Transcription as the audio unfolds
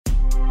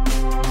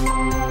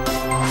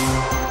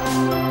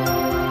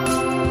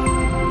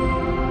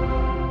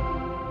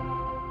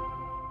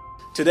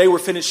Today we're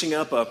finishing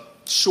up a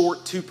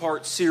short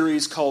two-part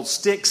series called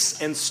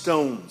Sticks and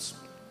Stones,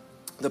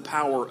 the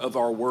power of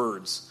our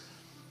words.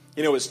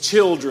 You know, as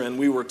children,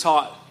 we were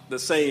taught the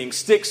saying,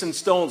 sticks and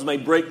stones may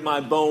break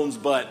my bones,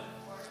 but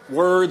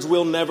words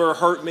will never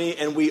hurt me,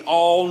 and we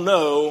all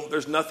know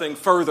there's nothing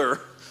further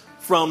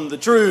from the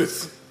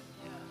truth.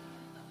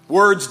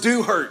 Words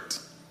do hurt.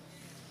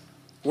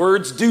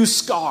 Words do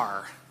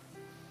scar.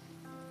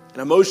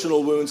 And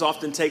emotional wounds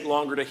often take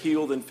longer to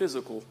heal than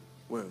physical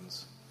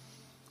wounds.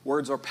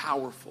 Words are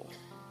powerful.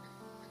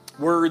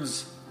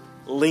 Words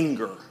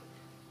linger.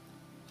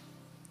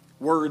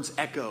 Words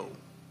echo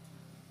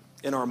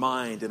in our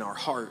mind, in our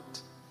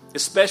heart,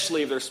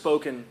 especially if they're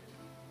spoken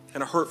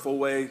in a hurtful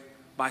way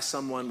by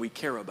someone we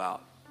care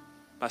about,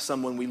 by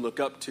someone we look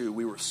up to,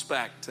 we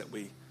respect, that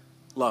we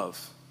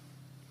love.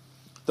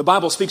 The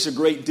Bible speaks a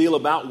great deal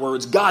about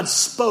words. God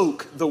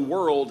spoke the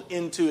world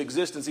into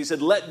existence. He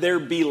said, "Let there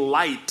be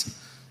light,"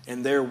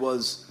 and there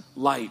was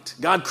light.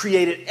 God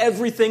created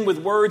everything with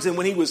words, and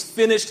when he was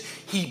finished,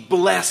 he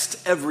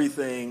blessed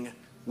everything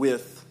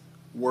with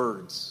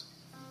words.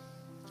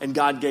 And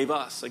God gave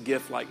us a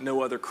gift like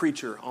no other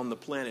creature on the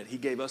planet. He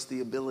gave us the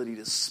ability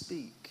to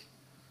speak.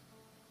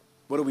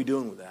 What are we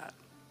doing with that?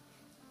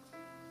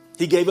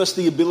 He gave us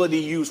the ability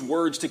to use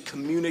words to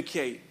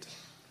communicate,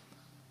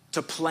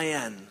 to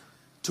plan,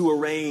 to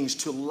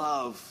arrange, to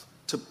love,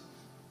 to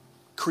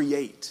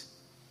create.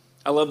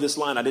 I love this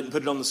line. I didn't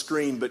put it on the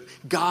screen, but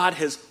God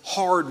has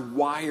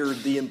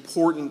hardwired the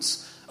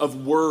importance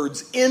of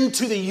words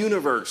into the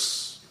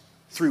universe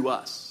through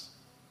us.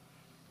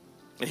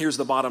 And here's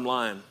the bottom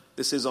line.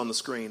 This is on the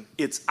screen.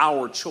 It's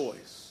our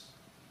choice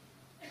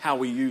how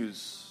we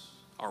use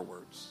our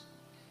words.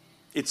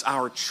 It's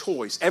our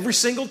choice. Every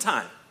single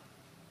time,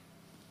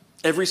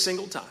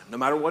 no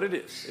matter what it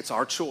is, it's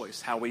our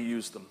choice how we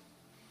use them.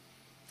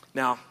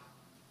 Now,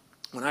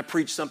 when I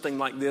preach something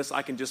like this,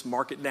 I can just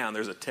mark it down.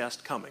 There's a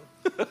test coming.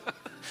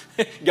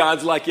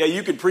 God's like, yeah,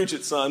 you can preach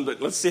it, son,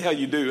 but let's see how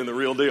you do in the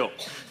real deal.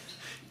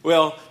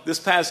 Well, this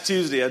past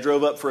Tuesday, I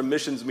drove up for a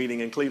missions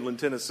meeting in Cleveland,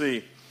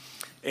 Tennessee,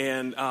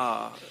 and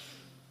I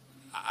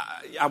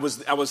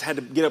had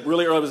to get up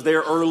really early. I was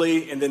there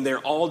early, and then there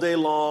all day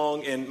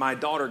long. And my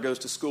daughter goes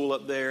to school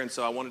up there, and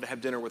so I wanted to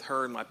have dinner with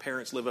her. And my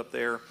parents live up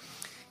there,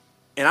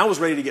 and I was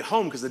ready to get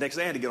home because the next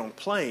day I had to get on a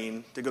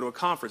plane to go to a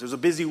conference. It was a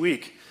busy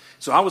week.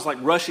 So I was like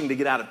rushing to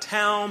get out of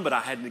town, but I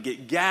had to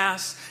get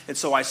gas. And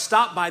so I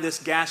stopped by this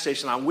gas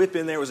station. I whip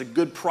in there. It was a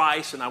good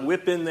price. And I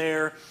whip in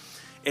there.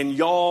 And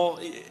y'all,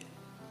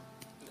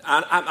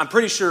 I'm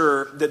pretty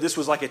sure that this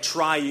was like a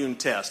triune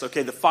test.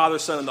 Okay, the Father,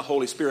 Son, and the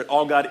Holy Spirit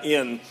all got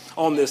in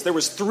on this. There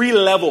was 3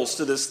 levels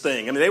to this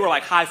thing. I mean, they were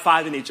like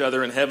high-fiving each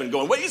other in heaven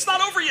going, wait, it's not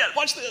over yet.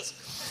 Watch this.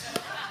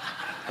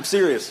 I'm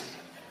serious.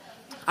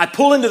 I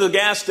pull into the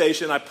gas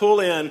station, I pull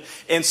in,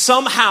 and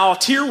somehow,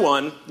 tier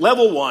 1,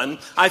 level 1,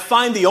 I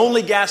find the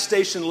only gas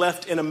station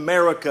left in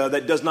America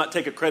that does not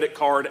take a credit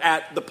card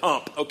at the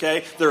pump,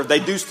 okay? They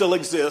do still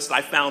exist.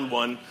 I found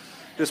one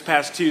this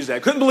past Tuesday. I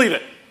couldn't believe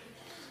it,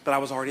 but I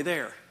was already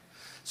there.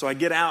 So I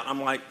get out,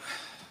 I'm like,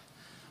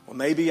 well,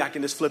 maybe I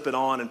can just flip it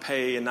on and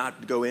pay and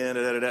not go in,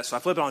 So I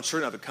flip it on,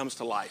 sure enough, it comes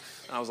to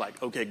life. And I was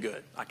like, okay,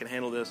 good, I can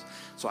handle this.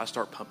 So I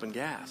start pumping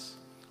gas.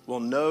 Well,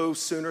 no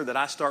sooner that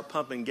I start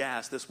pumping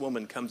gas, this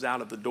woman comes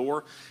out of the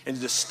door and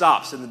just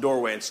stops in the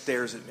doorway and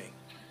stares at me.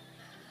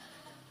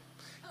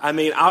 I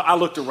mean, I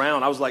looked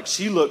around. I was like,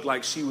 she looked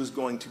like she was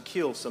going to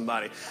kill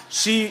somebody.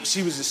 She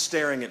was just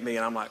staring at me,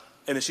 and I'm like,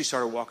 and then she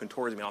started walking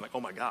towards me. I'm like,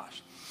 oh my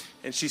gosh.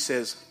 And she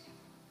says,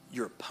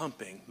 "You're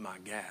pumping my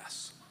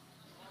gas."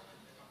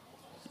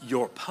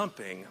 You're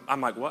pumping.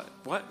 I'm like, what?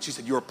 What? She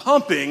said, "You're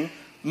pumping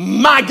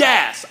my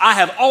gas. I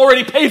have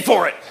already paid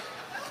for it."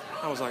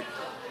 I was like,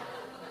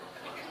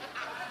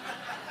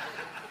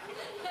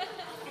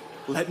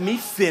 let me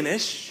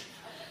finish,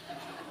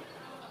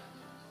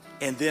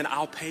 and then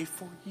I'll pay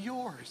for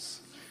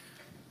yours.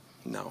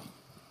 No,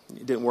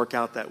 it didn't work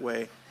out that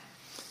way.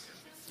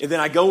 And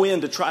then I go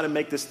in to try to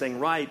make this thing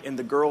right, and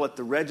the girl at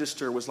the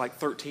register was like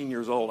 13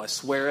 years old. I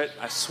swear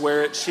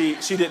it. She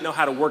didn't know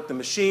how to work the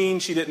machine.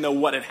 She didn't know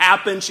what had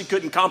happened. She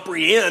couldn't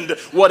comprehend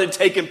what had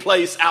taken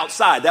place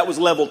outside. That was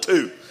level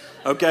 2,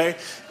 okay?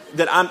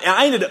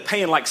 I ended up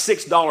paying like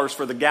 $6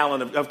 for the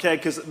gallon of, okay,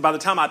 because by the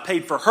time I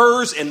paid for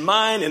hers and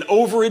mine and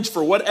overage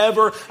for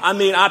whatever, I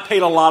mean, I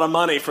paid a lot of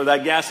money for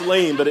that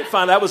gasoline, but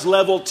that was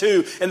level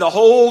 2. And the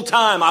whole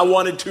time I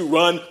wanted to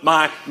run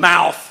my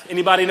mouth.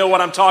 Anybody know what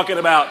I'm talking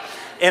about?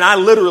 And I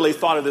literally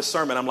thought of this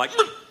sermon. I'm like,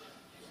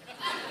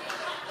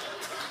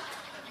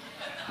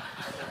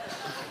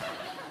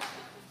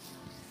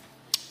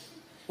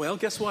 well,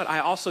 guess what? I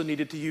also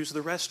needed to use the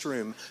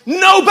restroom.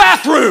 No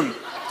bathroom!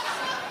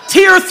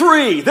 Tier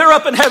 3, they're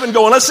up in heaven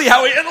going, let's see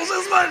how he handles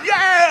this one.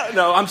 Yeah!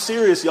 No, I'm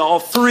serious, y'all.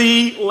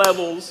 3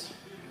 levels.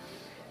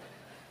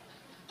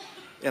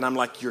 And I'm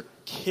like, you're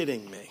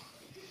kidding me.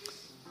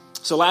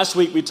 So last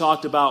week we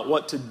talked about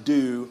what to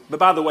do. But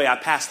by the way, I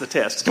passed the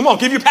test. Come on,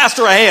 give your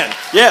pastor a hand.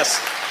 Yes.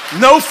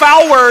 No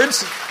foul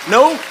words.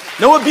 No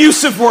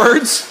abusive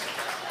words.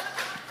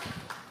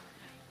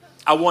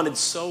 I wanted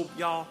so,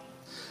 y'all,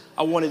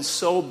 I wanted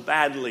so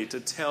badly to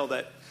tell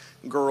that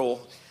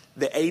girl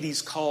the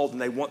 80s called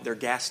and they want their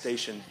gas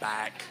station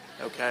back,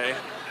 okay?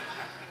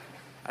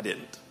 I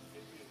didn't.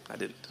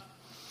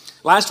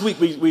 Last week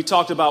we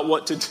talked about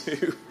what to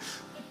do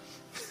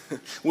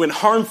when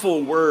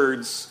harmful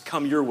words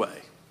come your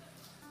way.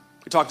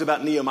 We talked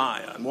about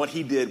Nehemiah and what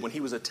he did when he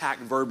was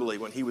attacked verbally,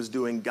 when he was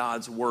doing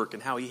God's work,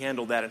 and how he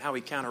handled that and how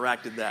he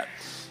counteracted that.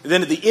 And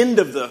then at the end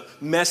of the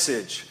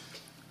message,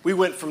 we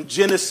went from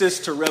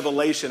Genesis to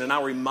Revelation, and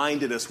I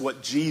reminded us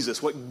what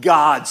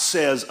God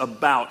says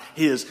about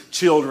his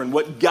children,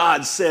 what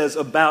God says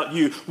about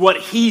you,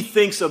 what he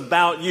thinks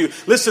about you.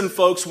 Listen,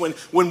 folks,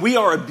 when we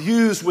are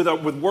abused with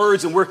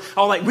words and we're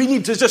all like, we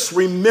need to just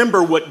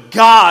remember what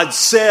God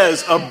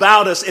says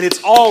about us, and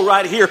it's all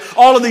right here.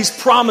 All of these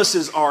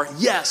promises are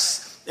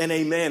yes and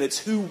amen. It's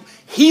who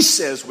he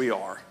says we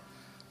are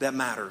that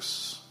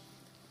matters.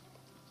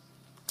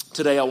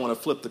 Today I want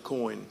to flip the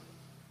coin.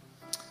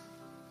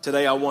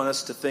 Today I want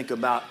us to think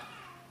about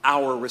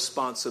our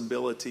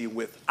responsibility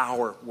with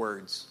our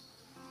words.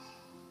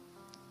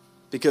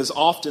 Because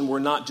often we're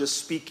not just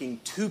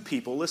speaking to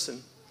people,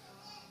 listen,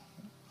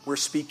 we're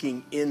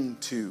speaking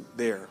into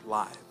their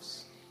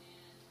lives.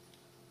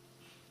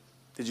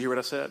 Did you hear what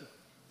I said?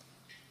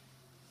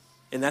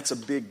 And that's a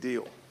big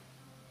deal.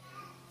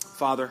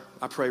 Father,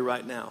 I pray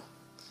right now.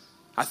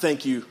 I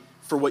thank you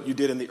for what you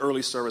did in the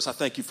early service. I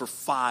thank you for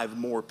 5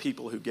 more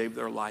people who gave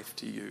their life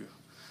to you.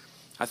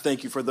 I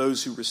thank you for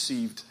those who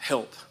received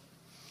help.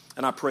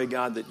 And I pray,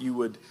 God, that you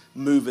would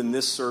move in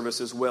this service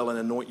as well and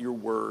anoint your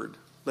word.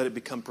 Let it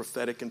become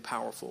prophetic and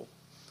powerful.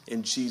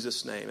 In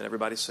Jesus' name. And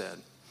everybody said,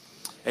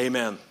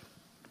 amen.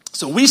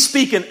 So we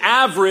speak an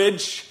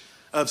average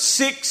of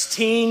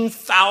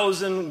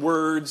 16,000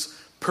 words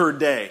per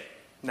day.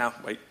 Now,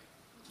 wait.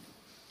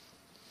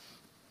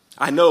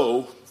 I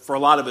know for a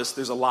lot of us,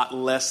 there's a lot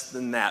less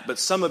than that. But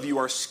some of you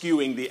are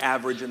skewing the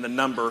average and the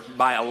number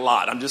by a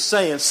lot. I'm just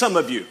saying, some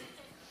of you.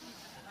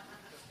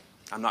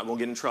 I'm not going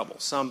to get in trouble.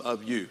 Some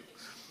of you.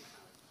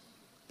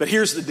 But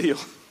here's the deal.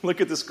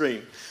 Look at the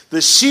screen.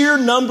 The sheer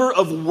number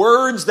of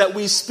words that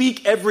we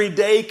speak every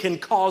day can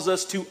cause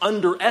us to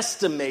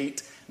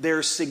underestimate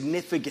their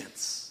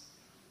significance.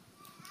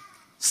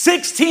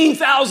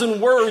 16,000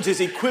 words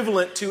is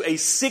equivalent to a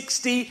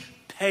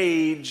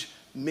 60-page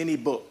mini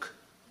book.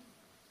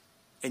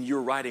 And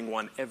you're writing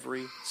one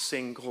every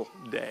single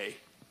day.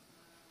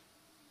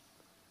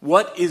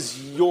 What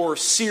is your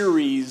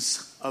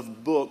series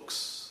of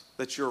books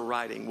that you're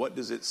writing? What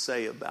does it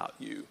say about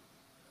you?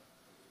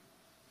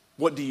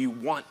 What do you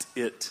want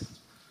it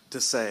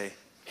to say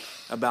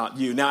about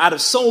you? Now, out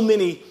of so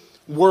many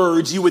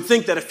words, you would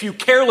think that a few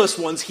careless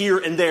ones here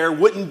and there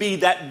wouldn't be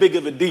that big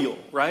of a deal,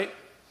 right?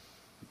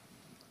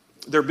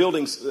 There are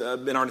buildings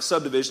in our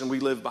subdivision.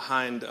 We live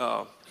behind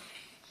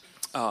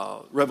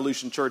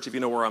Revolution Church. If you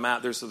know where I'm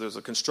at, there's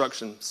a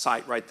construction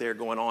site right there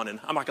going on. And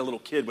I'm like a little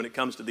kid when it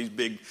comes to these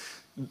big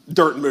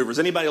dirt movers.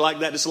 Anybody like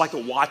that? Just like to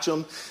watch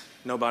them?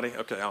 Nobody?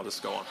 Okay, I'll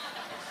just go on.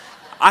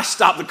 I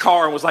stopped the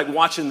car and was like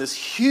watching this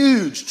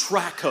huge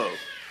track hoe.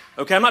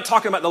 Okay, I'm not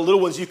talking about the little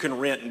ones you can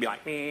rent and be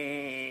like,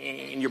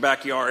 in your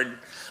backyard.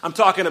 I'm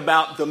talking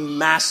about the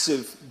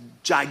massive,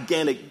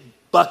 gigantic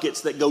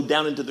buckets that go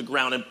down into the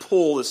ground and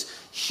pull this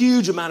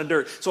huge amount of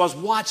dirt. So I was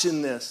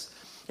watching this,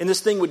 and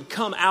this thing would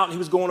come out, and he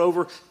was going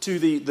over to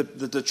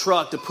the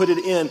truck to put it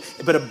in,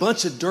 but a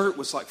bunch of dirt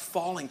was like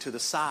falling to the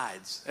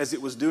sides as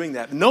it was doing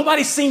that.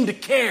 Nobody seemed to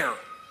care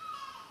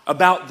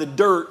about the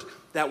dirt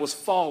that was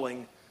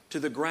falling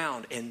to the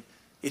ground. And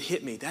it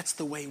hit me. That's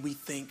the way we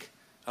think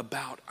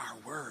about our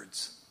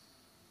words.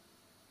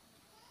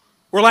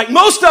 We're like,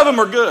 most of them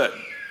are good,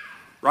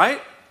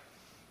 right?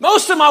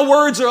 Most of my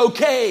words are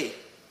okay.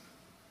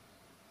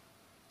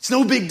 It's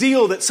no big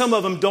deal that some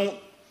of them don't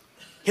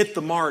hit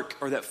the mark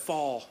or that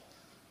fall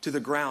to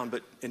the ground.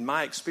 But in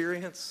my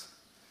experience,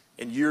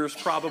 and yours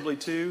probably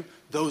too,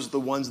 those are the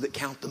ones that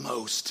count the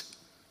most.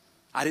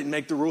 I didn't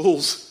make the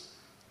rules.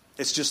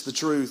 It's just the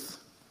truth.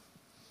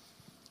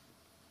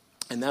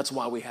 And that's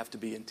why we have to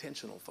be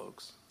intentional,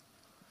 folks.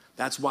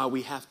 That's why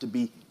we have to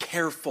be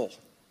careful.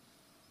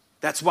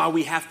 That's why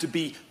we have to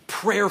be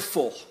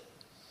prayerful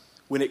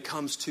when it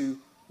comes to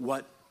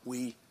what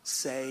we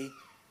say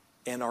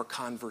and our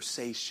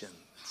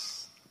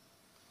conversations.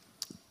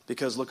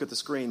 Because look at the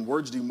screen.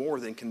 Words do more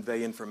than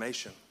convey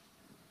information.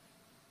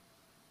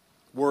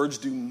 Words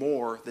do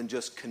more than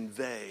just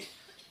convey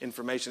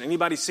information.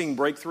 Anybody seen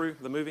Breakthrough,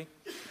 the movie?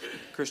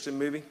 Christian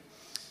movie?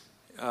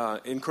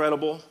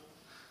 Incredible.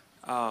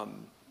 I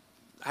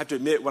have to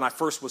admit, when I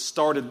first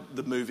started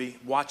the movie,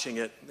 watching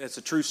it, it's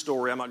a true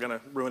story. I'm not going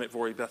to ruin it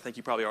for you, but I think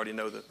you probably already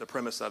know the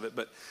premise of it.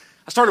 But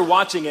I started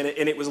watching it,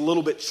 and it was a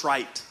little bit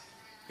trite.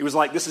 It was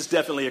like, this is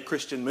definitely a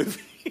Christian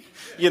movie.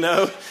 You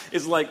know?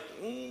 It's like,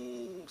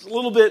 it's a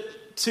little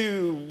bit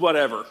too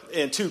whatever,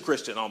 and too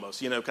Christian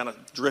almost, you know, kind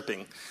of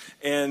dripping.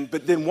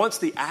 But then once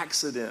the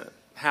accident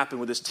happened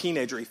with this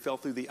teenager, he fell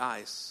through the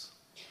ice.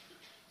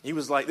 He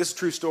was like, this is a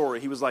true story,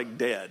 he was like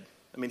dead.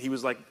 I mean, he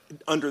was like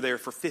under there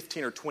for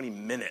 15 or 20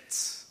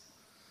 minutes.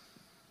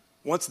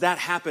 Once that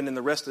happened and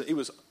the rest of it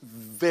was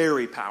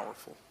very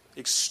powerful,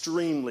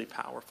 extremely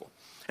powerful.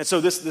 And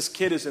so this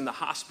kid is in the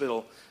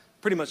hospital,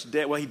 pretty much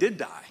dead. Well, he did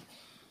die.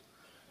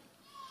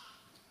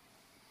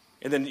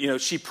 And then,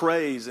 she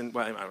prays and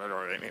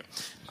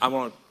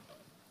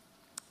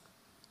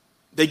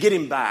they get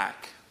him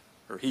back,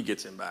 or he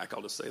gets him back,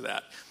 I'll just say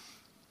that.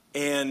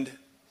 And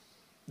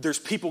there's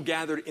people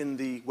gathered in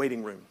the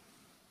waiting room.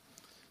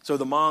 So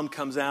the mom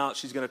comes out,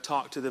 she's going to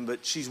talk to them,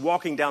 but she's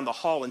walking down the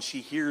hall and she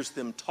hears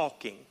them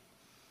talking.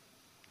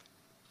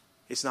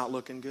 It's not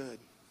looking good.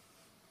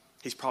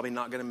 He's probably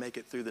not going to make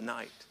it through the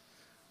night.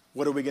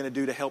 What are we going to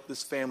do to help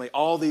this family?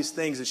 All these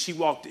things. And she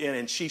walked in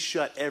and she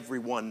shut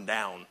everyone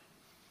down.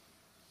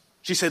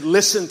 She said,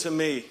 listen to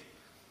me.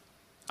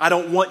 I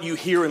don't want you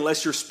here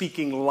unless you're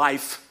speaking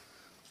life.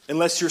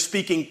 Unless you're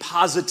speaking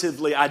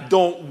positively. I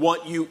don't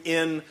want you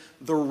in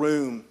the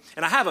room.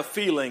 And I have a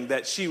feeling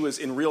that she was,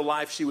 in real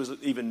life, she was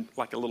even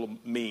like a little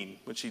mean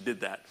when she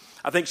did that.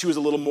 I think she was a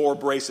little more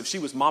abrasive. She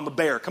was Mama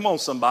Bear. Come on,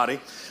 somebody.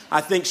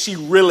 I think she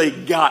really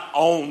got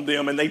on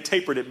them, and they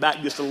tapered it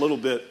back just a little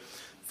bit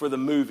for the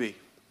movie.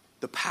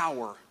 The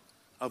power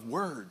of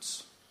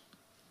words.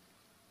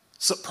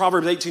 So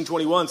Proverbs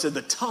 18:21 said,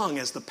 the tongue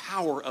has the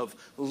power of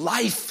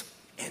life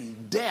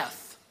and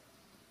death.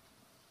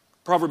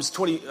 Proverbs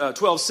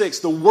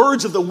 12:6, the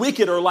words of the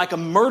wicked are like a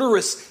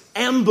murderous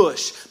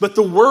ambush, but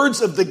the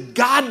words of the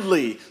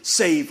godly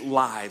save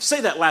lives.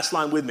 Say that last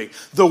line with me.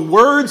 The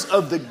words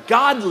of the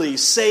godly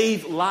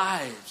save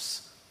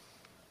lives.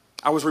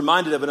 I was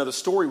reminded of another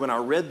story when I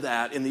read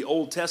that in the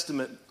Old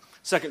Testament,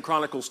 2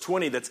 Chronicles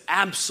 20, that's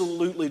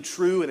absolutely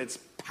true and it's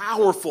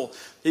powerful.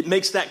 It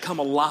makes that come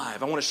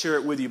alive. I want to share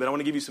it with you, but I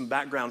want to give you some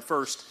background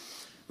first.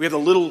 We have a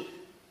little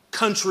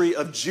country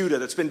of Judah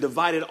that's been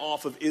divided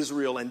off of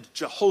Israel, and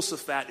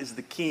Jehoshaphat is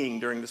the king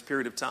during this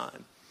period of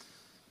time.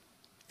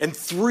 And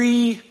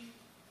 3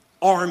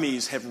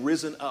 armies have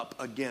risen up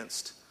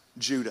against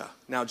Judah.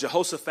 Now,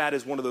 Jehoshaphat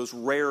is one of those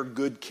rare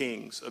good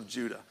kings of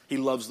Judah. He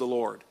loves the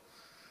Lord.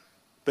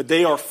 But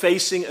they are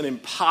facing an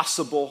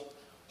impossible,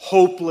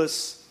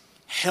 hopeless,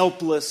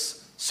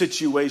 helpless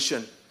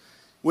situation.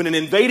 When an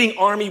invading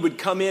army would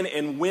come in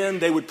and win,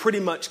 they would pretty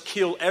much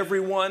kill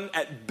everyone.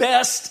 At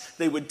best,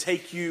 they would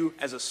take you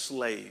as a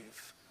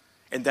slave.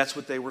 And that's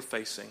what they were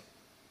facing.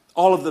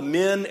 All of the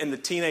men and the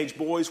teenage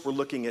boys were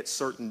looking at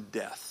certain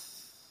death.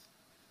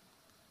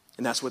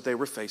 And that's what they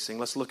were facing.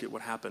 Let's look at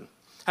what happened.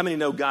 How many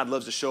know God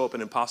loves to show up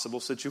in impossible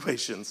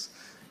situations?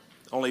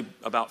 Only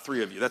about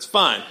 3 of you. That's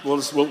fine.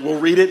 We'll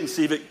read it and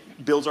see if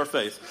it builds our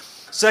faith.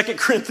 2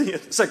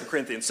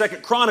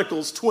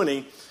 Chronicles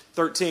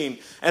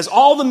 20:13. As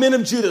all the men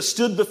of Judah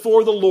stood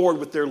before the Lord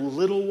with their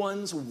little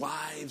ones,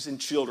 wives, and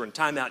children.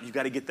 Time out. You've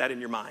got to get that in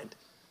your mind.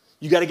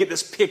 You got to get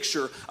this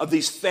picture of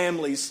these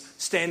families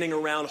standing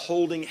around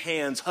holding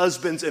hands,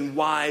 husbands and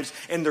wives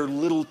and their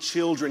little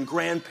children,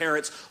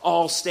 grandparents,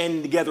 all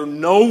standing together,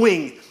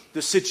 knowing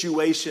the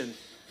situation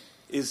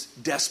is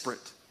desperate.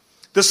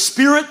 The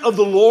Spirit of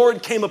the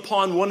Lord came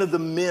upon one of the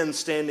men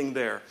standing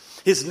there.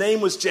 His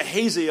name was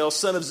Jahaziel,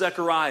 son of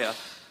Zechariah.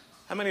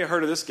 How many have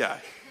heard of this guy?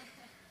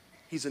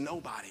 He's a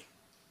nobody.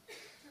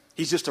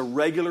 He's just a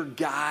regular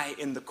guy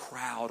in the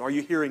crowd. Are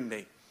you hearing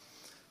me?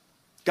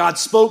 God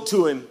spoke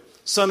to him.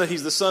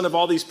 He's the son of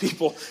all these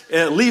people.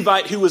 A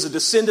Levite who was a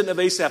descendant of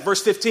Asaph.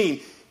 Verse 15.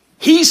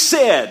 He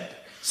said,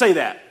 say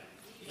that.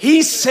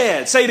 He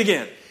said, say it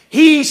again.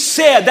 He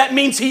said, that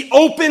means he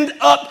opened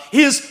up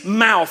his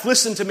mouth.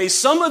 Listen to me.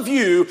 Some of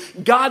you,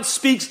 God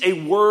speaks a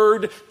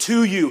word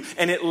to you,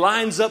 and it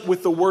lines up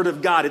with the word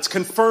of God. It's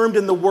confirmed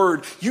in the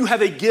word. You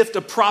have a gift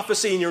of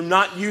prophecy, and you're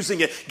not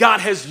using it. God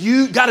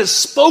has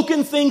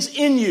spoken things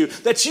in you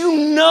that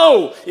you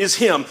know is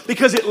him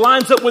because it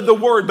lines up with the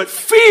word. But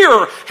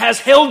fear has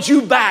held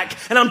you back.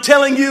 And I'm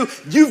telling you,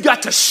 you've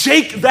got to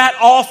shake that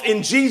off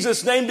in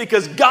Jesus' name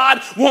because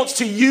God wants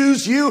to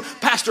use you.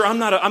 Pastor, I'm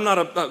not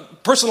a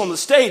person on the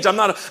stage. I'm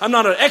not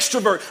an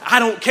extrovert. I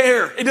don't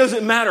care. It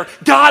doesn't matter.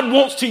 God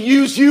wants to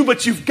use you,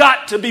 but you've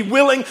got to be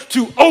willing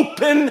to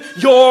open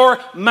your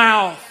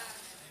mouth.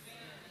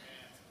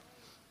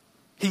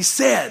 He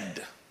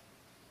said,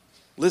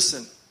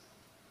 listen,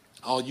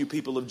 all you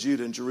people of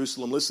Judah and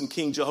Jerusalem, listen,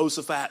 King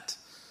Jehoshaphat.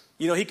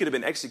 You know, he could have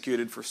been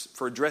executed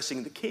for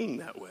addressing the king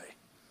that way.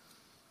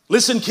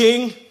 Listen,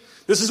 king,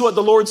 this is what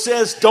the Lord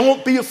says.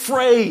 Don't be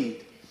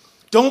afraid.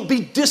 Don't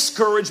be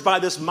discouraged by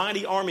this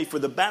mighty army, for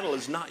the battle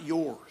is not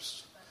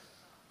yours,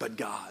 but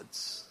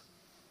God's.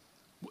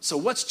 So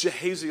what's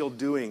Jahaziel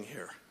doing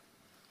here?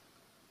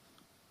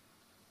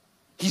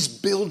 He's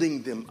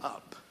building them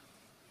up.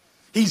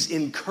 He's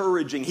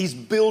encouraging. He's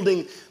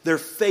building their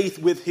faith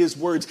with his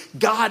words.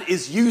 God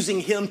is using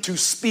him to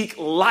speak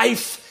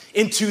life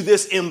into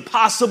this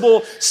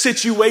impossible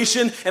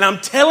situation. And I'm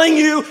telling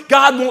you,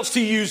 God wants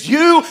to use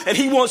you and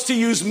he wants to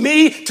use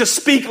me to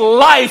speak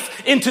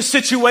life into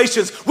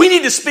situations. We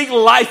need to speak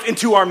life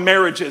into our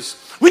marriages.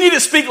 We need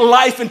to speak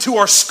life into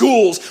our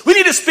schools. We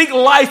need to speak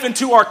life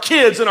into our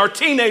kids and our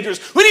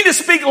teenagers. We need to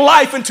speak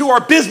life into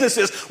our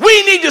businesses.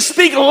 We need to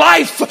speak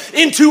life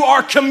into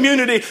our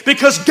community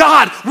because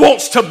God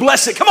wants to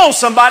bless it. Come on,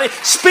 somebody.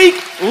 Speak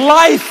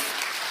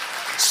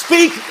life.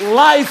 Speak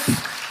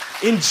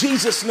life. In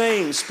Jesus'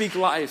 name, speak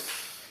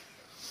life.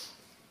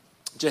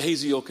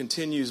 Jehaziel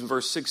continues in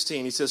verse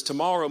 16. He says,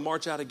 tomorrow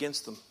march out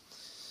against them.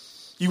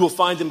 You will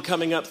find them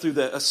coming up through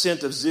the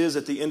ascent of Ziz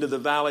at the end of the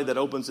valley that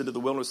opens into the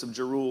wilderness of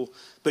Jeruel.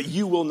 But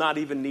you will not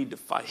even need to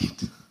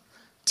fight.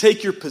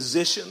 Take your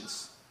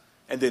positions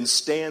and then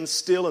stand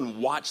still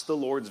and watch the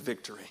Lord's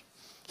victory.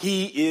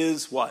 He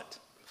is what?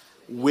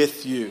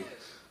 With you.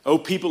 O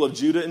people of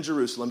Judah and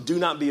Jerusalem, do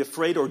not be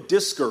afraid or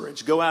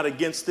discouraged. Go out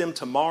against them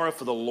tomorrow,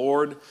 for the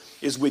Lord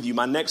is with you.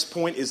 My next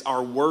point is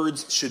our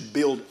words should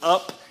build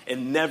up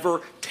and never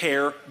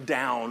tear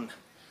down.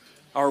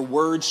 Our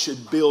words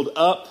should build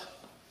up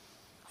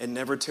and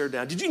never tear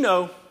down. Did you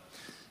know,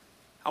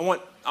 I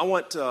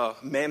want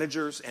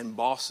managers and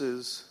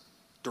bosses,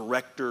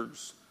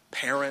 directors,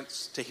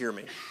 parents to hear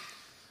me.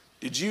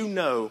 Did you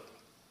know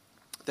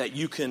that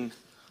you can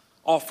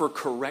offer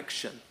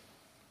correction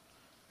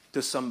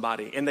to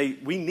somebody? And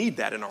we need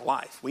that in our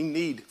life. We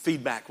need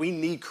feedback. We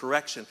need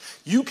correction.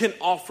 You can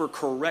offer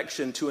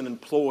correction to an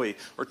employee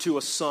or to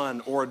a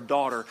son or a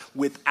daughter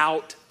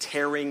without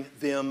tearing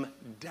them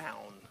down.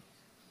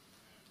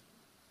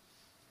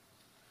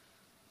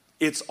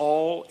 It's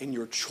all in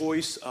your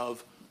choice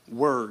of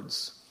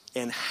words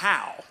and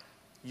how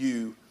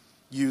you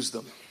use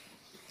them.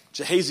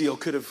 Jehaziel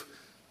could have,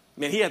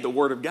 he had the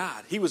word of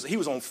God. He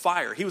was on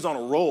fire. He was on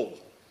a roll.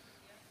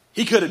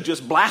 He could have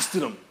just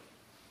blasted them.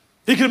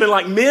 He could have been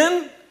like,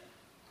 men,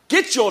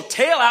 get your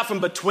tail out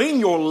from between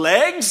your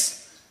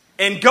legs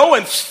and go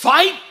and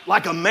fight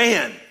like a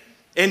man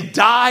and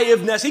die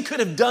if necessary. He could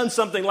have done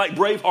something like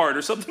Braveheart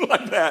or something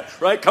like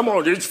that, right? Come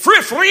on, it's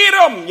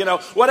freedom,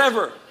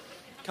 whatever.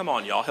 Come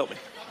on, y'all, help me.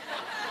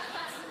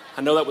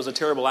 I know that was a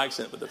terrible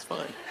accent, but that's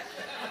fine.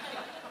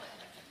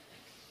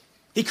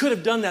 He could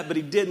have done that, but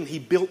he didn't. He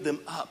built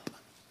them up.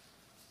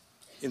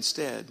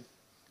 Instead,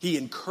 he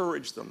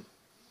encouraged them.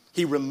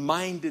 He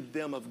reminded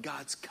them of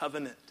God's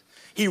covenant.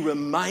 He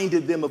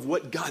reminded them of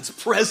what God's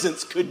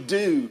presence could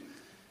do.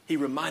 He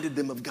reminded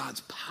them of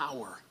God's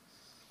power.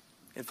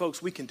 And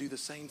folks, we can do the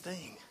same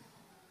thing.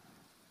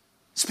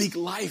 Speak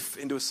life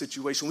into a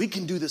situation. We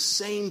can do the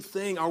same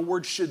thing. Our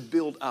words should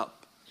build up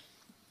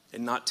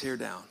and not tear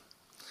down.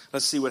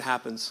 Let's see what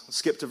happens.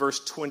 Skip to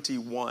verse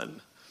 21.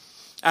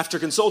 After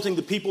consulting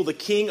the people, the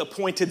king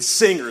appointed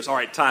singers. All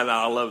right, time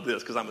out. I love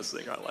this because I'm a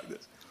singer. I like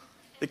this.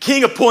 The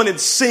king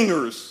appointed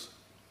singers.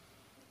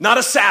 Not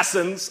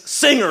assassins,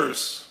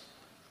 singers.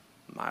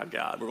 My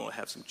God, we're going to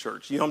have some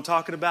church. You know what I'm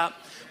talking about?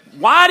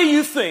 Why do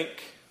you think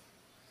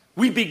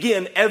we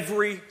begin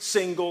every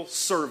single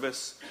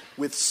service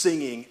with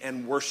singing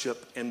and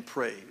worship and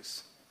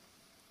praise?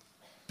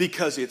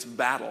 Because it's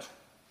battle.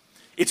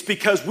 It's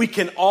because we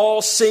can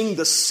all sing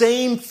the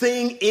same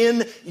thing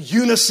in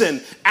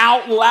unison,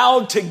 out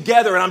loud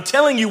together. And I'm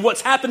telling you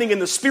what's happening in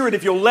the Spirit,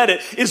 if you'll let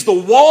it, is the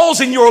walls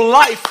in your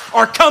life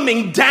are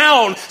coming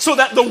down so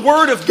that the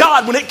Word of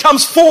God, when it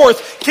comes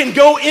forth, can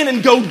go in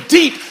and go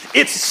deep.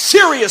 It's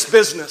serious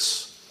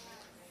business.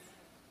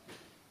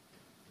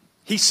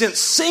 He sent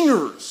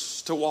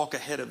singers to walk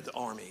ahead of the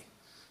army,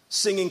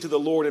 singing to the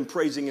Lord and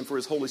praising Him for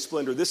His holy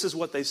splendor. This is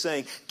what they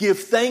sang. Give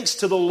thanks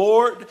to the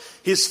Lord.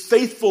 His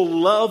faithful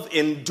love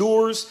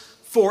endures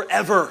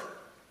forever.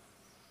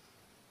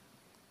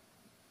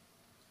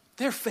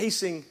 They're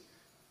facing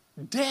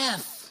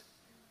death.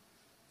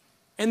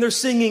 And they're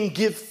singing,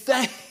 give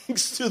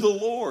thanks to the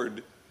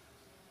Lord.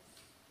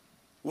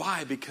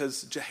 Why?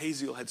 Because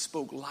Jehaziel had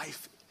spoke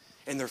life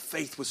and their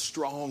faith was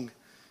strong.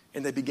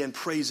 And they began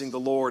praising the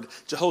Lord.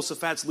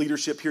 Jehoshaphat's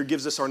leadership here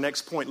gives us our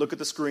next point. Look at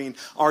the screen.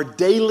 Our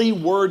daily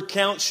word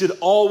count should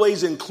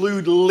always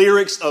include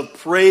lyrics of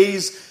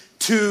praise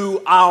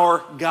to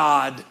our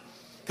God.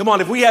 Come on,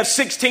 if we have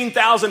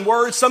 16,000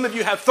 words, some of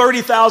you have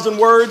 30,000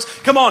 words.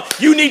 Come on,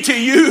 you need to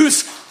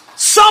use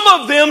some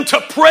of them to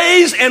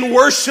praise and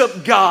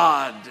worship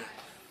God.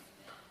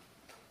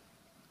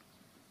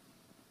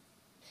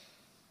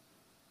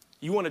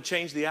 You want to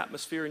change the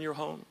atmosphere in your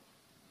home?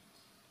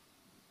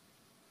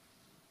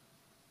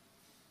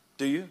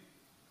 Do you?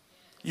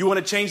 You want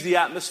to change the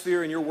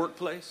atmosphere in your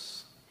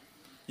workplace?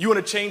 You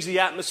want to change the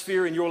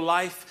atmosphere in your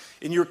life,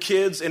 in your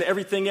kids, and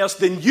everything else?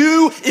 Then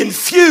you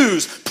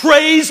infuse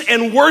praise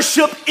and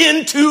worship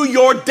into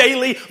your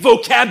daily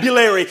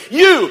vocabulary.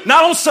 You,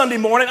 not on Sunday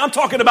morning, I'm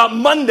talking about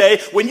Monday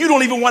when you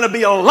don't even want to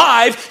be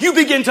alive. You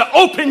begin to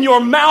open your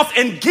mouth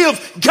and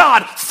give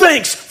God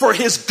thanks for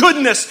His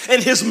goodness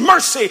and His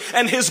mercy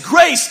and His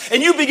grace.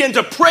 And you begin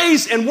to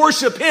praise and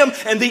worship Him,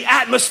 and the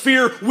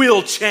atmosphere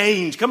will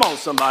change. Come on,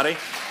 somebody.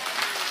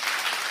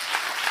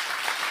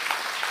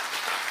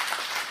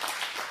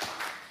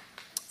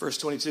 Verse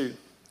 22.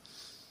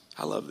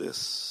 I love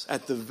this.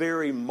 At the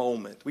very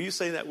moment. Will you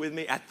say that with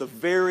me? At the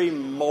very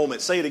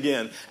moment. Say it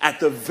again. At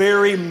the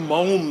very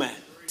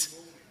moment,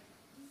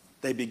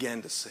 they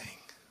began to sing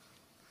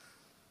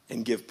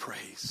and give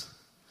praise.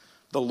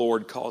 The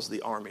Lord caused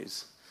the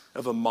armies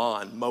of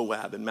Ammon,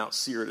 Moab, and Mount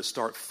Seir to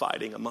start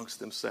fighting amongst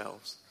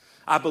themselves.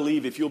 I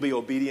believe if you'll be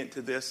obedient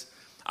to this,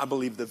 I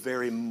believe the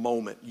very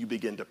moment you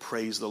begin to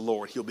praise the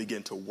Lord, He'll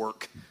begin to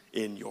work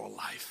in your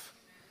life.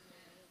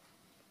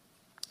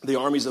 The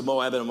armies of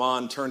Moab and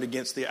Ammon turned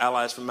against the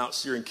allies from Mount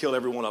Seir and killed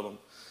every one of them.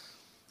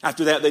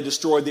 After that, they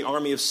destroyed the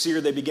army of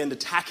Seir. They began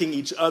attacking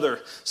each other.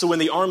 So when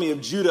the army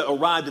of Judah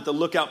arrived at the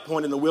lookout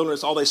point in the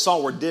wilderness, all they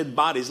saw were dead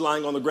bodies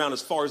lying on the ground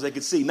as far as they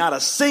could see. Not a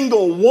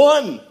single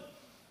one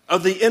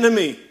of the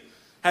enemy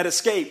had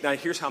escaped. Now,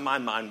 here's how my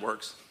mind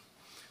works.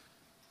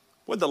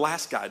 What did the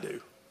last guy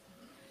do?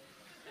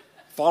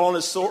 Fall on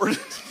his sword?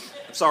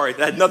 I'm sorry,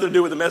 that had nothing to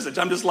do with the message.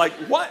 I'm just like,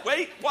 what?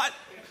 Wait, what?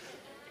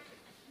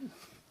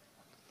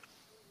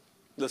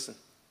 Listen,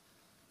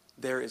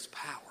 there is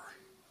power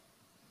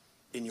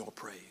in your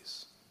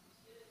praise.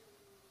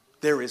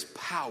 There is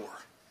power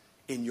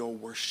in your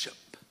worship.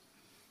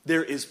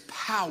 There is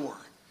power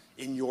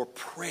in your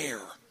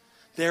prayer.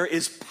 There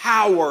is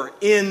power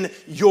in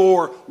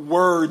your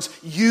words.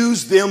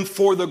 Use them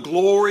for the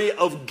glory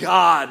of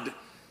God.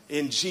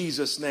 In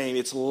Jesus' name,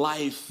 it's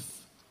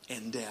life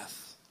and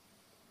death.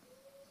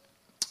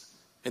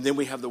 And then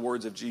we have the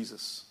words of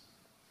Jesus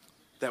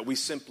that we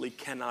simply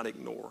cannot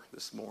ignore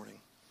this morning.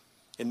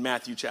 In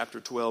Matthew chapter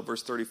 12,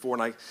 verse 34,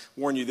 and I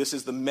warn you, this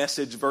is the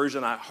Message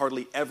version. I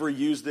hardly ever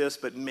use this,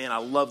 but man, I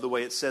love the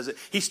way it says it.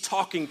 He's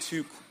talking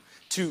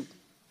to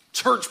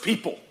church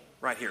people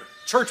right here.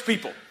 Church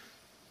people.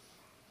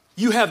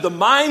 You have the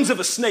minds of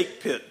a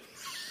snake pit.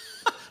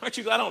 Aren't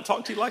you glad I don't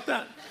talk to you like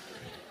that?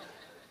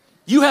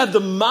 You have the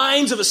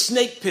minds of a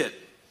snake pit.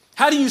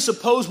 How do you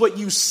suppose what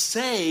you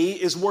say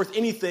is worth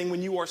anything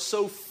when you are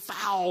so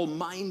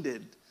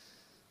foul-minded?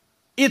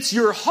 It's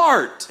your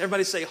heart.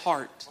 Everybody say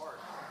heart.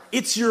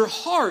 It's your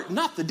heart,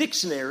 not the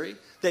dictionary,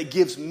 that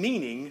gives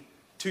meaning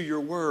to your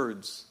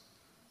words.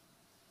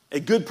 A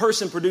good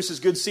person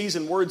produces good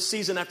words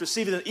season after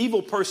season. An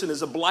evil person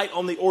is a blight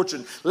on the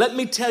orchard. Let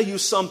me tell you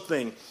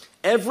something.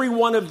 Every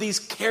one of these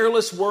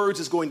careless words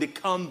is going to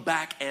come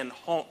back and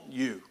haunt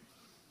you.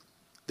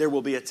 There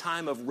will be a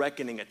time of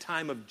reckoning, a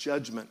time of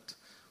judgment.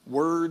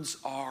 Words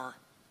are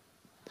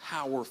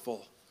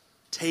powerful.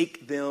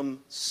 Take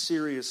them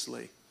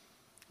seriously.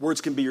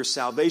 Words can be your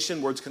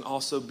salvation. Words can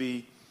also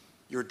be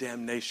your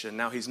damnation.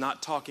 Now, he's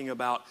not talking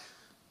about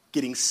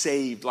getting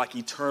saved like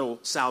eternal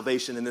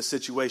salvation in this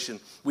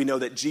situation. We know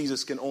that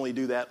Jesus can only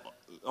do that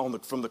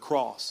from the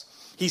cross.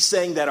 He's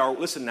saying that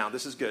listen now,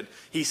 this is good.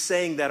 He's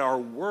saying that our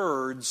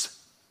words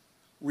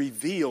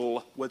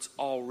reveal what's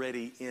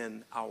already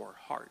in our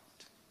heart.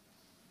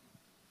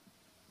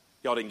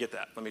 Y'all didn't get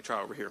that. Let me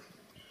try over here.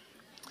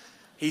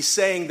 He's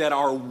saying that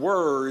our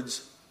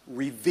words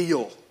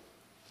reveal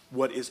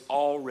what is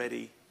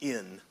already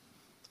in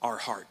our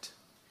heart.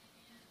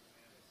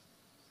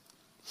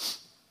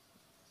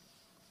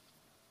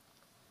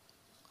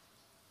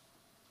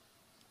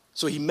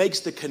 So he makes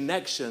the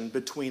connection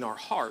between our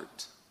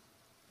heart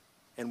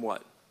and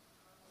what?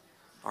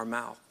 Our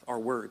mouth, our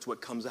words, what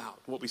comes out,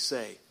 what we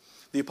say.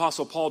 The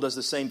Apostle Paul does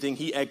the same thing.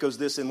 He echoes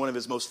this in one of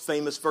his most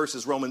famous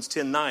verses, Romans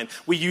 10:9.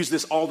 We use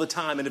this all the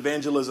time in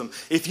evangelism.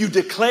 If you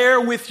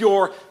declare with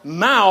your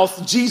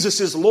mouth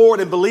Jesus is Lord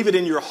and believe it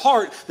in your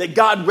heart that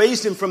God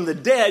raised him from the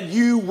dead,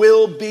 you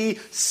will be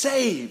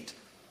saved.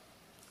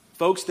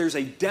 Folks, there's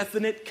a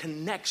definite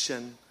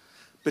connection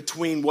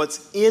between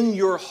what's in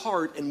your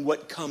heart and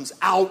what comes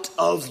out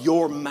of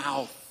your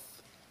mouth.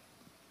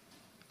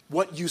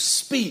 What you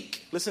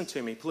speak, listen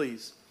to me,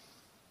 please.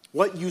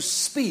 What you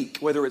speak,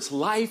 whether it's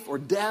life or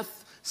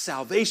death,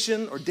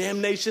 salvation or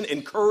damnation,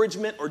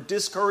 encouragement or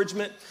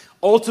discouragement,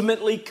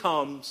 ultimately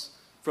comes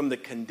from the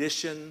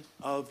condition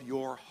of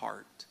your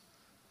heart.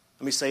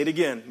 Let me say it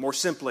again, more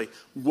simply.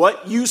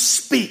 What you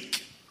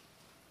speak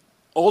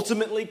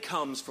ultimately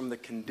comes from the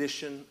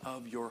condition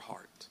of your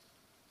heart.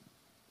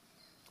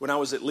 When I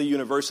was at Lee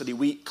University,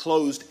 we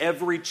closed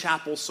every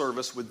chapel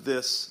service with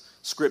this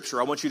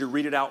scripture. I want you to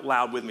read it out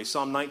loud with me.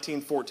 Psalm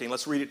 19:14.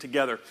 Let's read it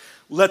together.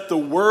 Let the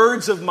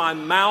words of my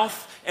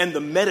mouth and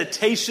the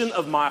meditation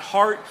of my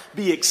heart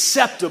be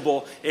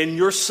acceptable in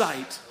your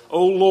sight,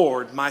 O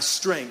Lord, my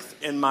strength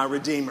and my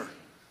Redeemer.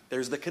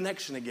 There's the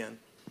connection again.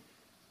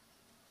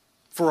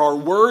 For our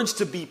words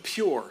to be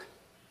pure,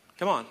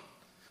 come on,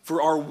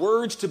 for our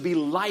words to be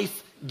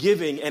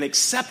life-giving and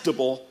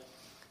acceptable,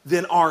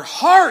 then our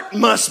heart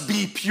must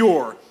be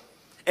pure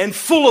and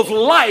full of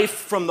life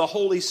from the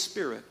Holy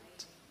Spirit.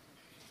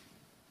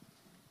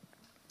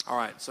 All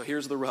right, so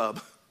here's the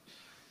rub.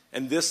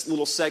 And this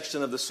little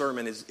section of the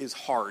sermon is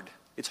hard.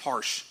 It's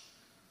harsh.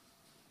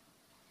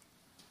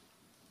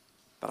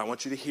 But I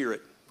want you to hear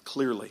it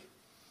clearly.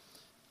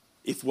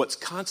 If what's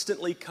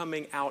constantly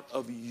coming out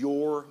of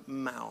your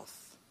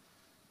mouth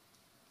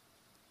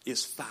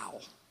is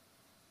foul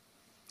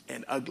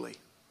and ugly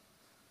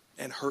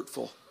and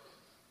hurtful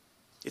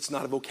It's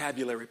not a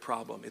vocabulary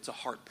problem. It's a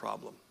heart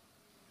problem.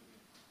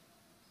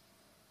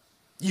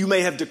 You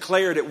may have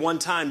declared at one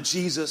time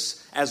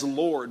Jesus as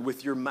Lord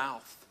with your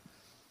mouth,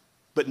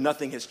 but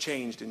nothing has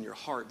changed in your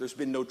heart. There's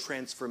been no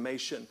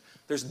transformation.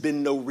 There's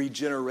been no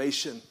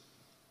regeneration.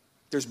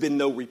 There's been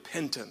no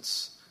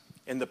repentance.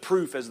 And the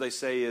proof, as they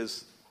say,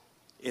 is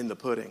in the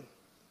pudding.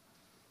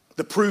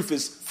 The proof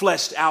is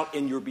fleshed out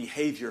in your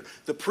behavior.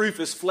 The proof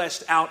is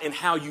fleshed out in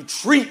how you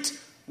treat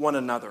one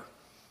another.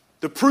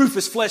 The proof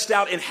is fleshed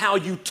out in how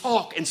you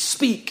talk and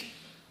speak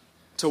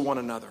to one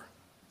another.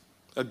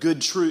 A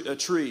good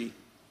tree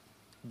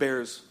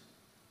bears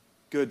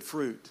good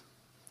fruit.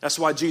 That's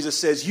why Jesus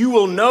says, you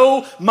will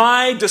know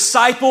my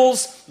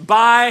disciples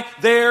by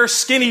their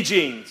skinny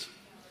jeans.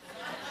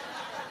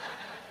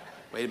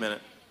 Wait a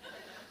minute.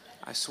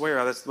 I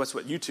swear that's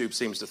what YouTube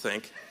seems to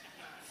think.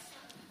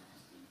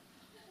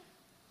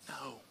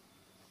 No.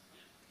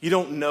 You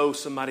don't know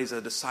somebody's a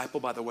disciple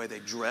by the way they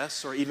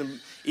dress or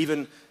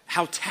even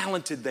how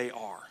talented they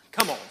are.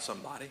 Come on,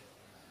 somebody.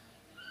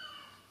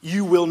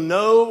 You will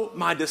know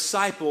my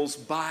disciples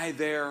by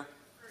their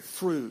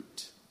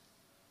fruit,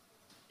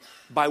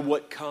 by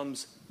what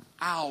comes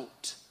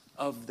out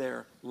of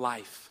their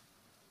life.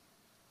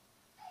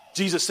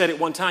 Jesus said at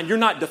one time, you're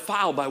not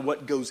defiled by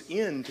what goes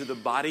into the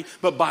body,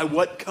 but by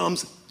what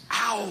comes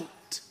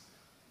out.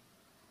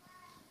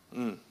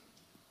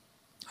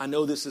 I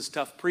know this is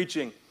tough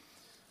preaching.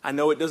 I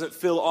know it doesn't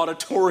fill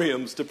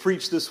auditoriums to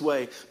preach this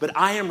way, but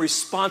I am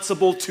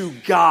responsible to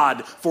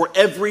God for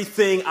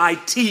everything I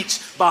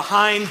teach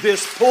behind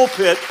this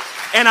pulpit,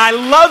 and I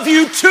love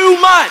you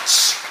too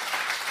much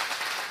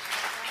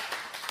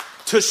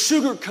to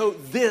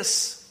sugarcoat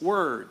this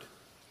word.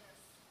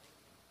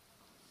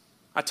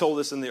 I told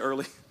this in the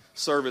early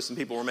service and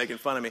people were making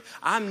fun of me.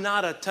 I'm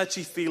not a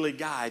touchy-feely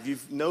guy. If you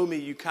know me,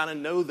 you kind of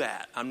know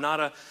that. I'm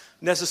not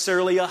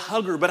necessarily a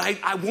hugger, but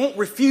I won't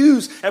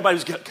refuse. Everybody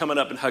was coming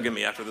up and hugging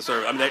me after the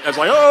service. I was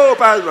like, oh,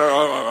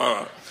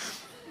 pastor.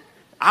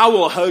 I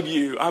will hug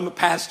you. I'm a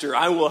pastor.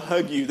 I will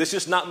hug you. That's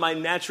just not my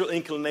natural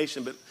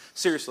inclination. But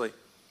seriously,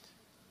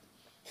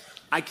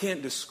 I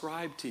can't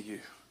describe to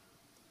you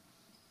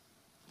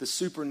the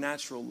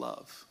supernatural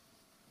love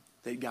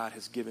that God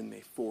has given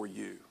me for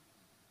you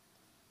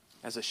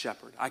as a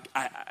shepherd. I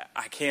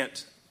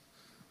can't.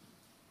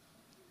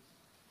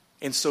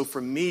 And so for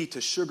me to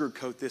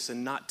sugarcoat this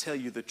and not tell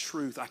you the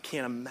truth, I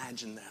can't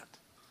imagine that.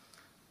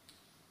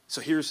 So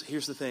here's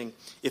the thing.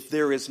 If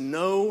there is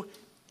no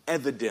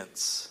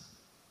evidence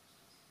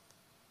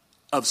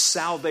of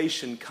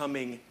salvation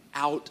coming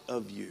out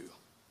of you,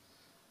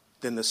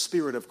 then the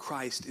Spirit of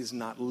Christ is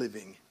not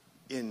living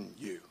in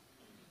you.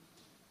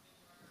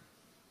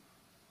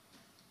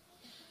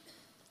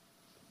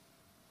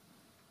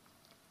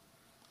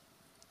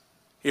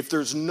 If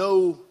there's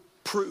no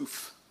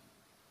proof,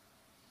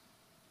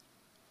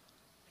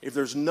 if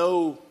there's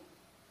no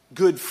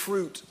good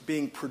fruit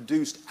being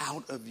produced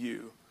out of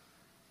you,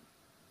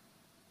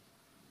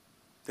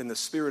 then the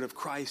Spirit of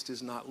Christ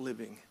is not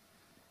living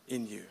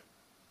in you.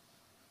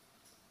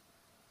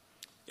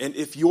 And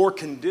if your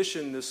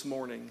condition this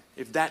morning,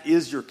 if that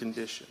is your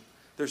condition,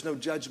 there's no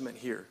judgment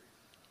here.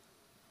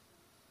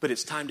 But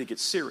it's time to get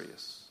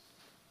serious.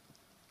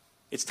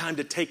 It's time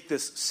to take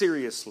this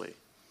seriously.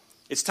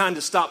 It's time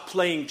to stop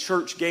playing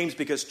church games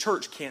because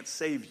church can't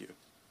save you.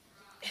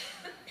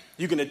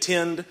 You can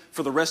attend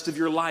for the rest of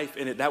your life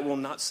and that will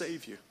not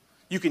save you.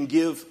 You can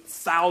give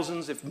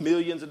thousands, if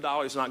millions of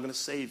dollars, it's not going to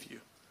save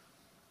you.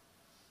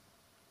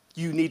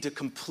 You need to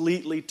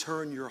completely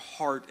turn your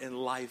heart and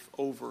life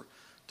over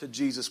to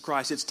Jesus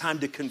Christ. It's time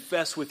to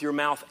confess with your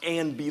mouth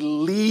and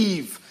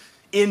believe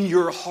in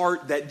your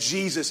heart that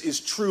Jesus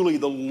is truly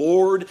the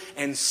Lord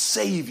and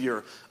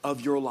Savior of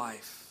your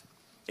life.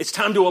 It's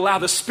time to allow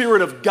the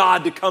Spirit of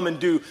God to come and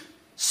do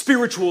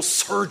spiritual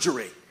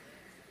surgery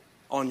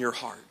on your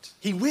heart.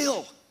 He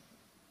will.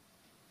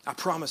 I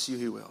promise you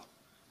He will.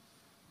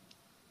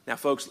 Now,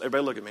 folks,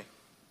 everybody look at me.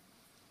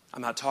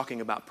 I'm not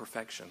talking about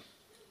perfection.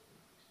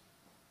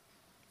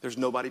 There's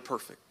nobody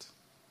perfect.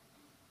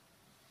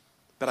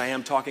 But I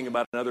am talking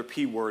about another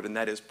P word, and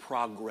that is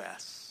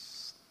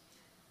progress.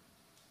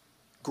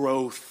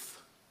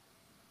 Growth.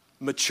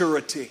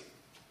 Maturity.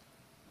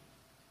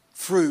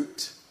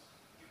 Fruit.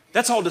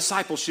 That's all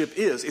discipleship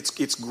is.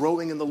 It's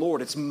growing in the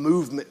Lord. It's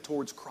movement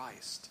towards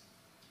Christ.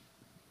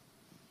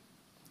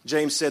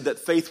 James said that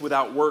faith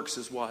without works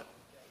is what?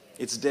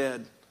 It's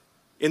dead.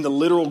 In the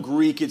literal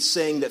Greek, it's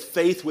saying that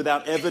faith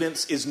without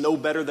evidence is no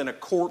better than a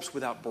corpse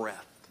without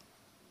breath.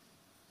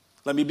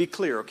 Let me be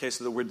clear, okay,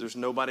 so that there's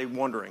nobody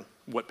wondering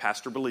what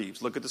pastor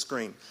believes. Look at the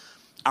screen.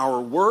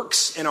 Our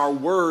works and our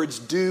words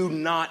do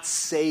not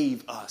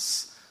save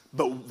us,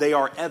 but they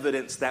are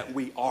evidence that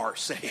we are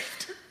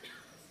saved.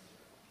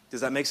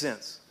 Does that make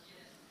sense?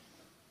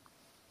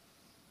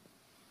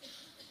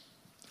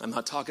 I'm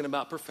not talking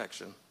about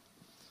perfection.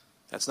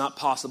 That's not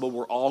possible.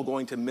 We're all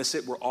going to miss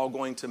it. We're all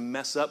going to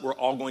mess up. We're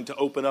all going to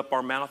open up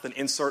our mouth and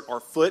insert our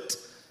foot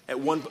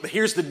at one. But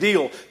here's the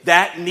deal.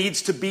 That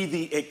needs to be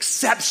the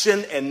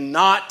exception and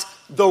not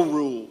the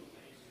rule.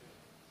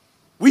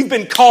 We've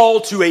been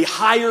called to a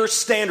higher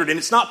standard, and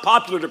it's not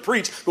popular to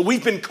preach, but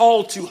we've been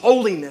called to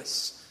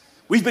holiness.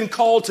 We've been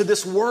called to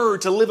this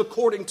word, to live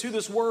according to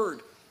this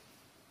word.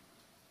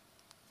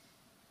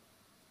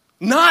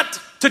 Not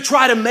to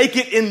try to make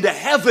it into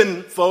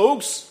heaven,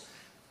 folks.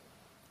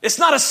 It's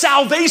not a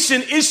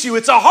salvation issue,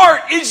 it's a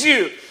heart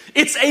issue.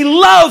 It's a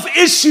love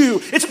issue.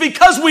 It's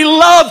because we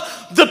love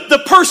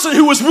the person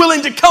who was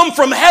willing to come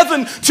from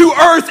heaven to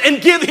earth and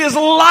give his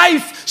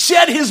life,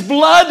 shed his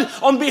blood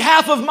on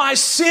behalf of my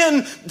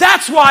sin.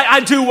 That's why I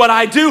do what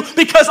I do,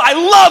 because I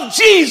love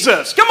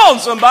Jesus. Come on,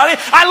 somebody.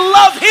 I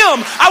love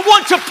him. I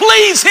want to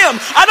please him.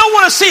 I don't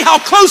want to see how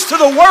close to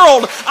the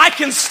world I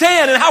can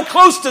stand and how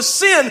close to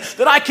sin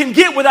that I can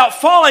get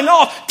without falling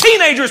off.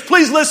 Teenagers,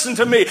 please listen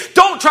to me.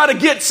 Don't try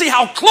to see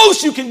how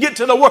close you can get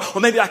to the world.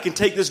 Well, maybe I can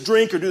take this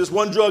drink or do this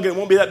one drug and it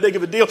won't be that big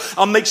of a deal.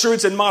 I'll make sure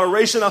it's in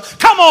moderation.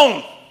 Come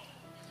on.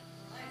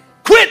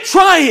 Quit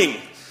trying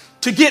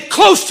to get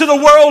close to the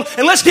world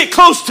and let's get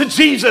close to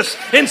Jesus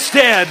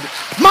instead.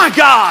 My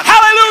God.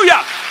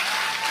 Hallelujah.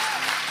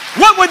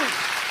 What would...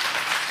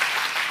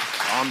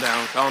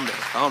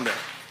 Calm down.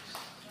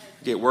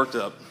 Get worked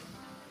up.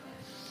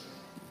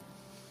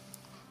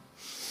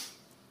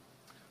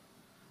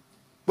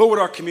 What would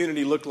our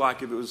community look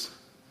like if it was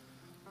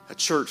a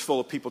church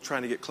full of people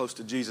trying to get close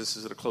to Jesus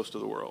instead of close to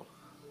the world?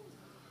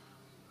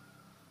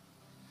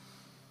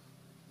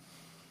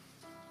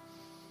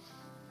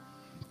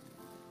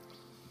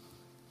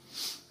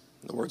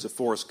 In the words of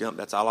Forrest Gump,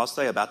 that's all I'll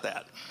say about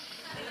that.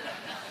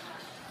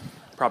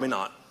 Probably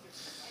not.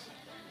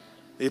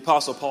 The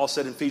Apostle Paul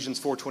said in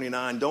Ephesians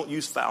 4:29, don't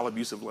use foul,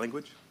 abusive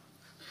language.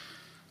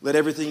 Let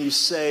everything you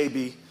say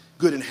be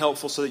good and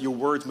helpful so that your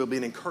words will be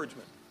an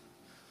encouragement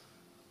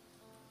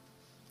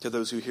to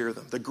those who hear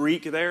them. The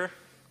Greek there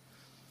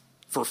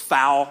for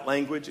foul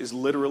language is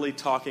literally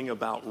talking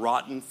about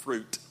rotten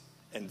fruit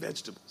and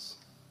vegetables.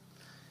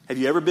 Have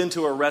you ever been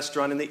to a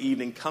restaurant in the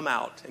evening, come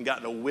out and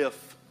gotten a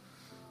whiff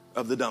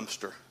of the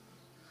dumpster,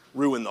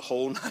 ruin the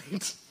whole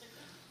night?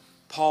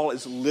 Paul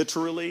is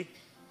literally,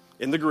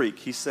 in the Greek,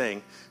 he's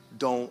saying,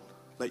 don't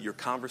let your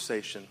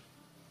conversation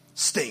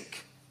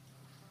stink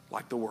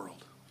like the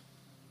world.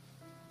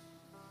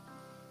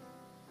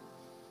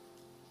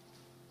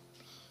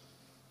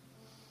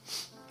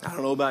 I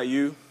don't know about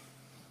you,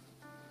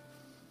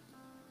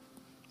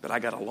 but I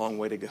got a long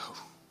way to go.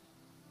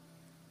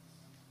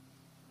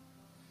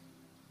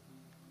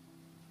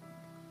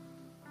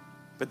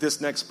 But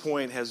this next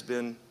point has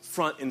been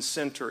front and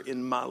center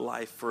in my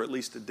life for at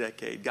least a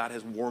decade. God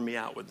has worn me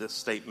out with this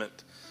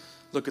statement.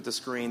 Look at the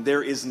screen.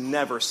 There is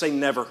never, say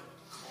never.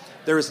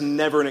 There is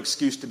never an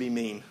excuse to be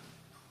mean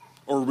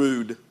or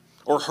rude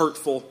or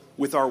hurtful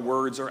with our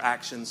words or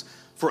actions.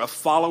 For a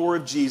follower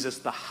of Jesus,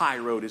 the high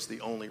road is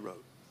the only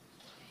road.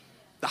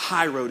 The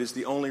high road is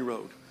the only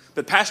road.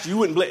 But Pastor, you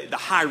wouldn't believe the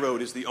high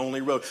road is the only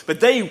road. But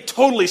they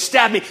totally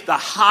stabbed me. The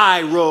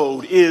high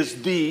road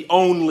is the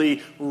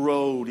only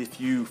road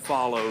if you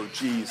follow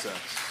Jesus.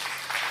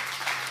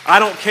 I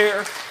don't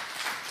care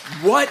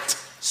what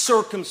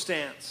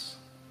circumstance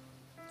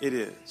it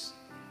is.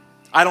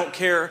 I don't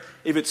care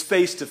if it's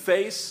face to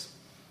face.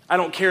 I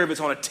don't care if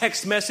it's on a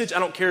text message. I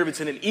don't care if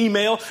it's in an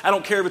email. I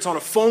don't care if it's on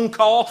a phone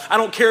call. I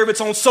don't care if it's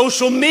on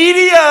social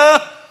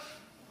media.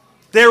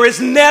 There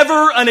is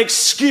never an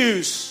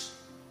excuse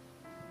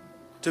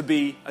to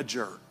be a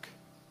jerk.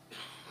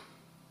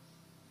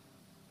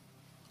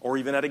 Or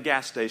even at a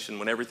gas station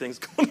when everything's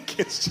going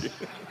against you.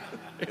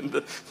 And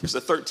there's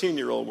a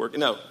 13-year-old working.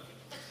 No,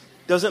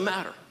 doesn't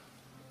matter.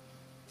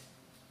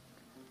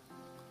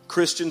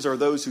 Christians are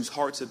those whose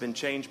hearts have been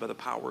changed by the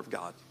power of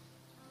God.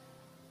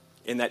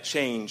 And that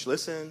change,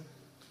 listen,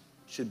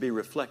 should be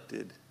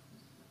reflected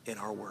in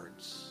our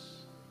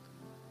words.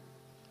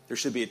 There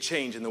should be a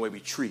change in the way we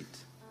treat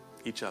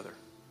each other.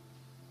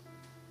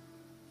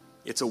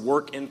 It's a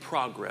work in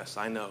progress,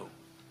 I know.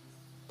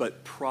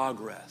 But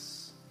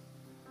progress,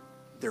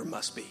 there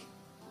must be.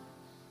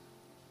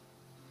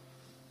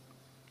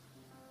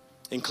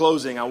 In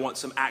closing, I want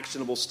some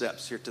actionable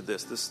steps here to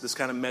this. This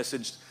kind of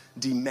message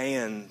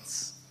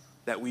demands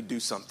that we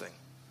do something.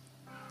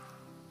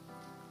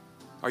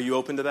 Are you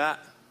open to that?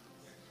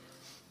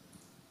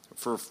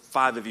 For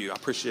 5 of you, I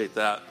appreciate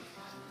that.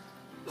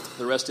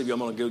 The rest of you, I'm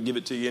going to go give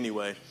it to you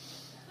anyway.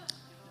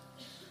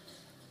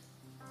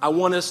 I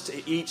want us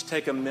to each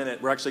take a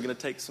minute. We're actually going to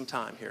take some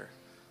time here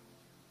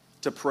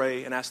to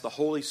pray and ask the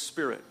Holy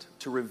Spirit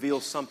to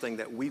reveal something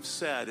that we've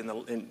said,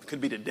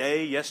 could be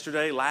today,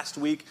 yesterday, last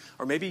week,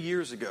 or maybe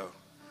years ago,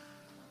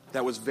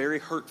 that was very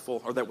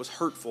hurtful or that was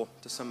hurtful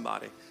to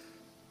somebody.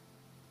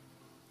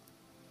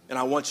 And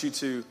I want you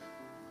to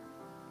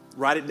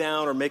write it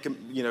down or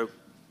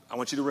I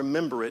want you to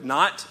remember it,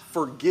 not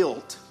for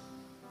guilt,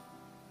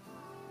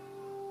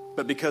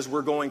 but because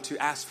we're going to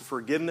ask for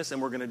forgiveness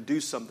and we're going to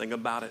do something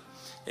about it.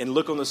 And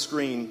look on the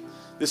screen.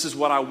 This is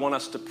what I want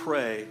us to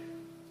pray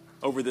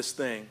over this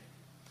thing.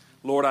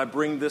 Lord, I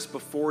bring this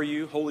before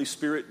you. Holy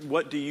Spirit,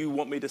 what do you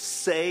want me to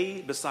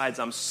say besides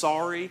I'm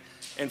sorry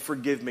and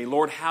forgive me?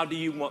 Lord, how do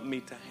you want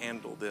me to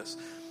handle this?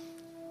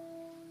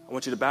 I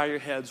want you to bow your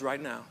heads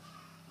right now.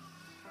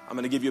 I'm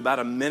going to give you about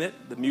a minute.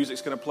 The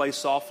music's going to play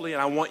softly,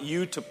 and I want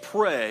you to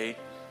pray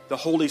the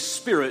Holy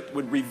Spirit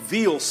would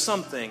reveal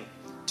something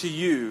to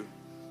you.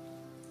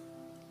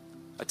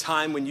 A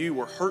time when you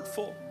were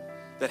hurtful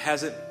that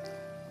hasn't,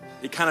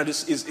 it kind of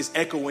just is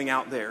echoing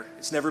out there.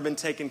 It's never been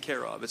taken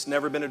care of. It's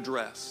never been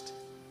addressed.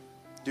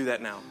 Do that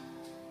now.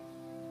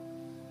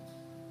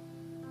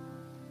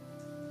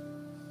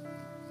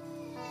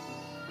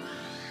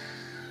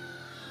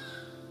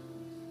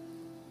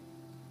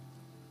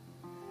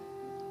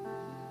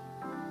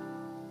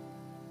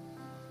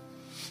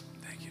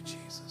 Thank you,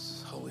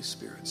 Jesus. Holy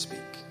Spirit, speak.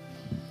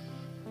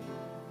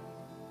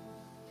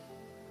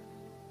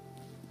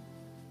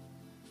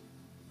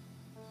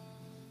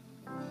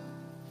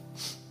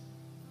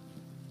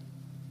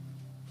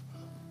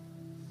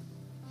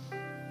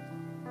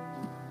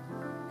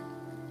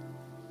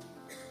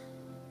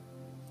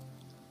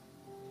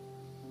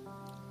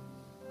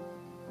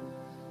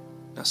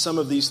 Now, some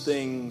of these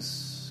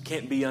things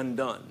can't be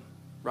undone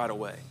right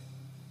away.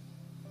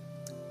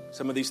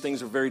 Some of these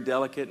things are very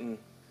delicate, and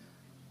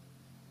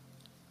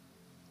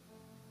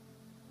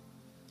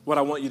what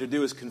I want you to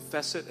do is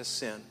confess it as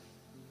sin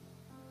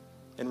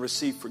and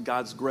receive for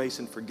God's grace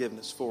and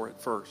forgiveness for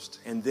it first,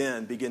 and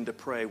then begin to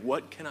pray,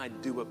 what can I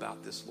do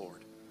about this,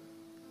 Lord?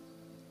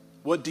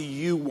 What do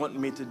you want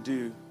me to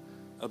do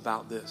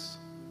about this?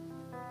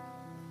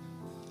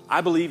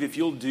 I believe if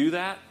you'll do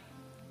that,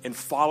 and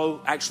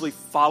actually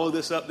follow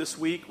this up this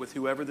week with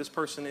whoever this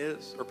person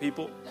is or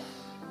people,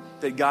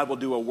 that God will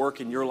do a work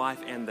in your life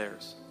and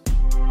theirs.